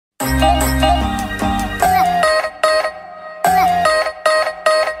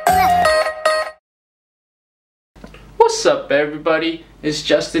What's up everybody, it's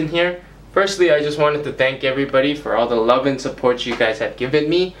Justin here. Firstly, I just wanted to thank everybody for all the love and support you guys have given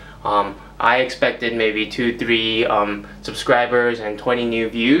me. I expected maybe 2-3 subscribers and 20 new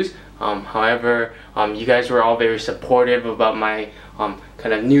views. However, you guys were all very supportive about my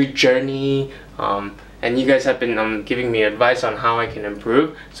kind of new journey, and you guys have been giving me advice on how I can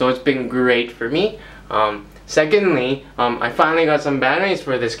improve, so it's been great for me. Secondly, I finally got some batteries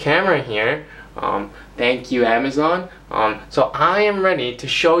for this camera here. Thank you, Amazon. So I am ready to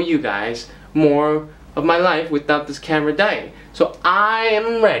show you guys more of my life without this camera dying. So I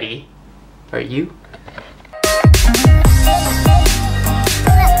am ready. Are you?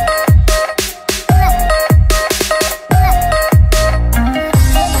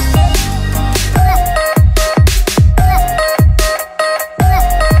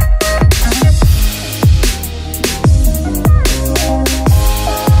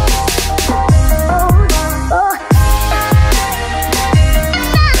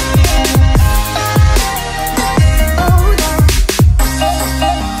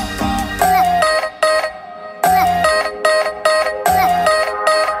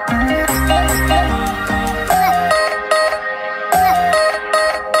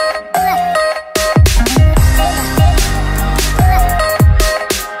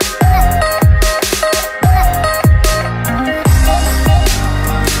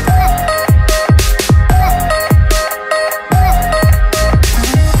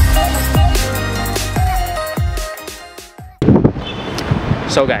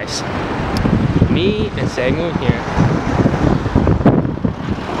 So guys, me and Sangu here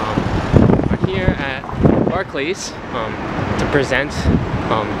are here at Barclays to present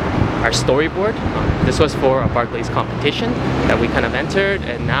our storyboard. This was for a Barclays competition that we kind of entered,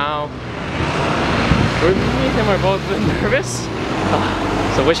 and now me and him are both a bit nervous.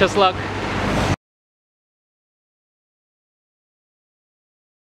 So wish us luck.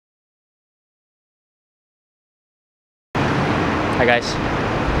 Hi guys.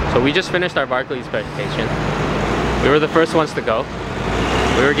 So we just finished our Barclays presentation. We were the first ones to go.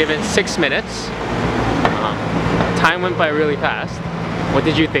 We were given 6 minutes. Time went by really fast. What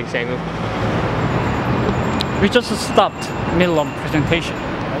did you think, Sangu? We just stopped middle of presentation.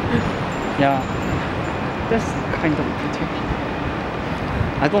 Yeah, that's kind of presentation.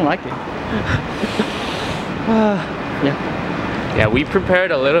 I don't like it. Yeah, we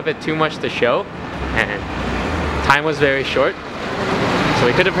prepared a little bit too much to show, and time was very short. So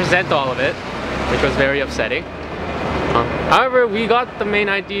we couldn't present all of it, which was very upsetting. However, we got the main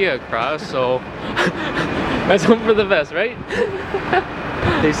idea across, so let's hope for the best, right?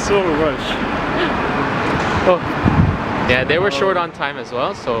 They so rush. Oh, yeah, they were short on time as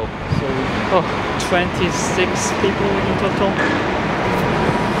well, so 26 people in total.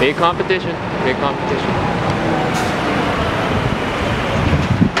 Big competition, big competition.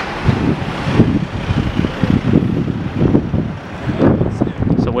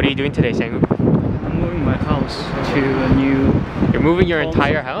 What are you doing today, Sangu? I'm moving my house to a new... You're moving your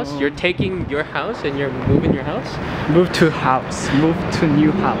entire house? You're taking your house and you're moving your house? Move to house. Move to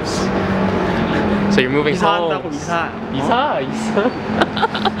new house. So you're moving home.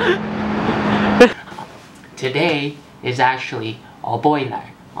 Today is actually All Boy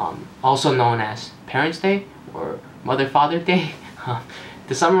Night, also known as Parents' Day or Mother-Father Day.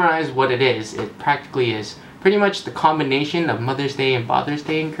 To summarize what it practically is pretty much the combination of Mother's Day and Father's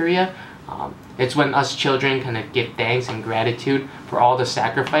Day in Korea. It's when us children kind of give thanks and gratitude for all the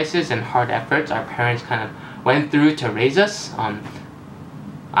sacrifices and hard efforts our parents kind of went through to raise us.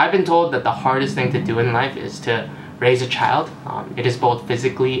 I've been told that the hardest thing to do in life is to raise a child. It is both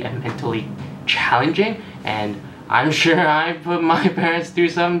physically and mentally challenging, and I'm sure I put my parents through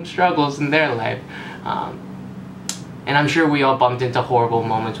some struggles in their life. And I'm sure we all bumped into horrible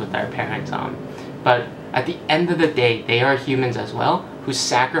moments with our parents. But at the end of the day, they are humans as well, who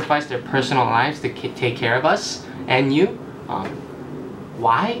sacrifice their personal lives to take care of us and you.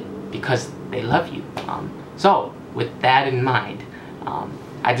 Why? Because they love you. So, with that in mind,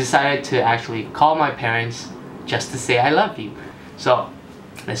 I decided to actually call my parents just to say I love you. So,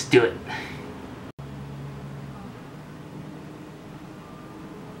 let's do it.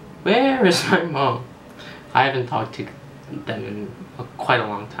 Where is my mom? I haven't talked to them in quite a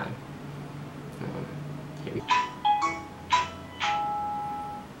long time.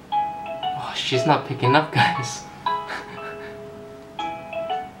 Oh, she's not picking up, guys.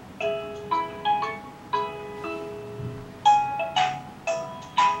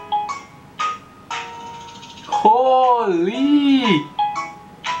 Holy!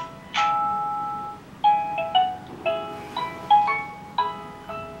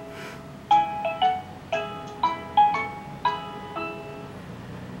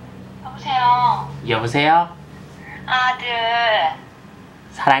 여보세요? 아들,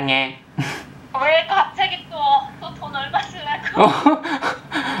 사랑해. 왜 갑자기 또 돈 얼마 쓰라고?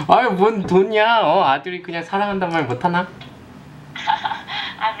 아유, 뭔 돈이야. 아들이 그냥 사랑한단 말 못하나?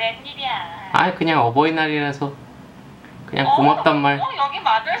 아, 웬일이야. 아, 그냥 어버이날이라서 그냥 고맙단 말. 여기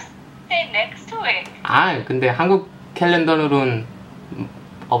Mother's Day next week. 아, 근데 한국 캘린더로는 We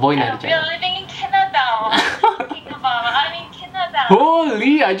어버이날이잖아. are living in Canada. Think about it. I'm in Canada.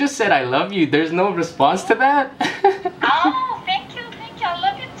 Holy, I just said I love you. There's no response to that? Oh, thank you, thank you. I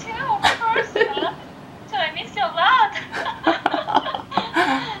love you too. Of course, I love you too. I miss you a lot.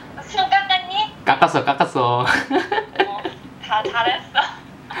 수영 깎았니? 깎았어. 다 잘했어.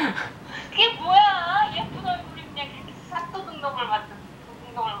 그게 뭐야? 예쁜 얼굴이 그냥 그렇게 싹도둑놈을 맞는.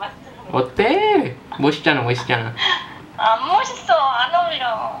 어때? 멋있잖아. 안 멋있어. 안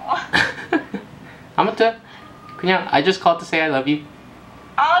어울려. 아무튼 그냥 I just called to say I love you.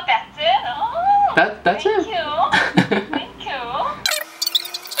 Oh, that's it? Oh, That's thank it. you. Thank you.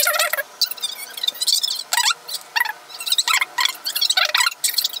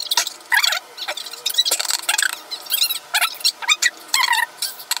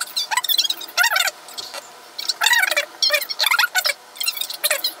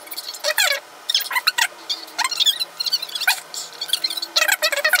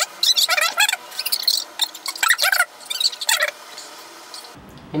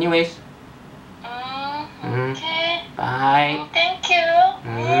 Anyways, Okay. bye. Thank you.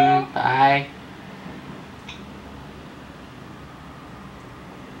 Bye.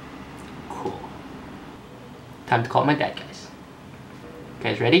 Cool. Time to call my dad, guys.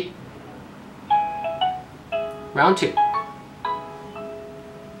 Guys ready? Round 2.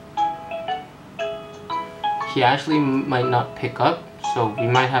 He actually might not pick up, so we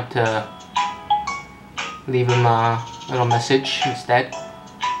might have to leave him a little message instead.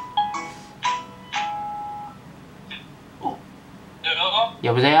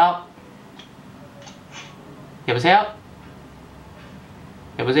 여보세요? 여보세요?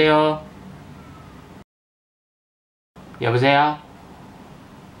 여보세요? 여보세요?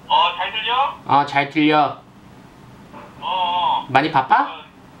 잘 들려? 잘 들려. 많이 바빠?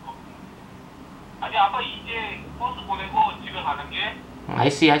 아니, 아빠 이제 버스 보내고 집에 가는 게? I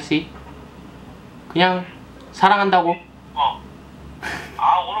see. 그냥 사랑한다고. 오늘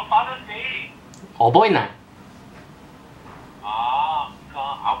파더스데이. 어버이날.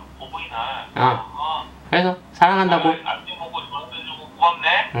 어버이날. 그래서 사랑한다고. 아침 먹고 전화해주고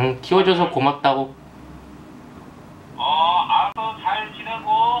고맙네. 키워줘서 고맙다고. 알았어. 잘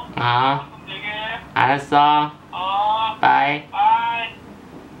지내고. 가끔 되게. 알았어. Bye. 바이.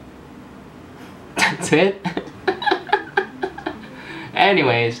 That's it.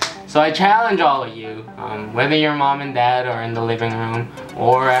 Anyways, so I challenge all of you, whether your mom and dad are in the living room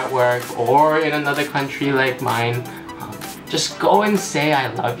or at work or in another country like mine, just go and say I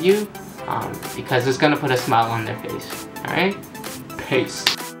love you, because it's gonna put a smile on their face. Alright? Peace.